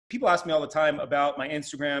people ask me all the time about my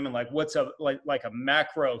Instagram and like what's a like a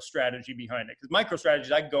macro strategy behind it. Because micro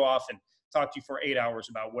strategies, I could go off and talk to you for 8 hours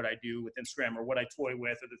about what I do with Instagram or what I toy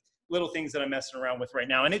with or the little things that I'm messing around with right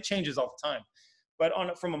now. And it changes all the time. But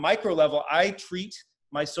from a micro level, I treat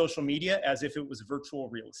my social media as if it was virtual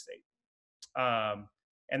real estate.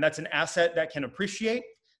 And that's an asset that can appreciate.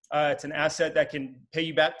 It's an asset that can pay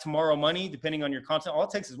you back tomorrow money, depending on your content. All it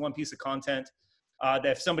takes is one piece of content that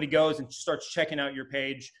if somebody goes and starts checking out your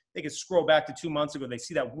page, they can scroll back to 2 months ago. They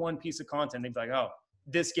see that one piece of content. They're like, oh,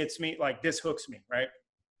 this gets me, like this hooks me, right?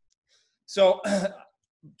 So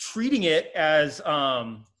treating it as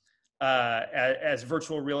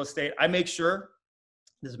virtual real estate, I make sure,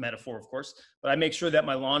 this is a metaphor, of course, but I make sure that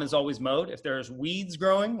my lawn is always mowed. If there's weeds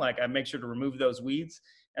growing, like I make sure to remove those weeds.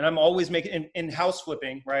 And I'm always making, in house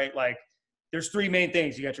flipping, right? Like there's three main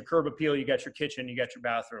things. You got your curb appeal, you got your kitchen, you got your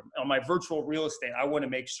bathroom. On my virtual real estate, I want to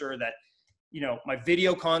make sure that, my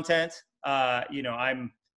video content, I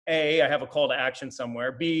have a call to action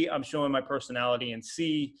somewhere. B, I'm showing my personality. And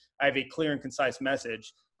C, I have a clear and concise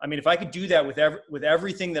message. I mean, if I could do that with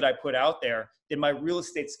everything that I put out there, then my real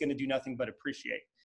estate's going to do nothing but appreciate.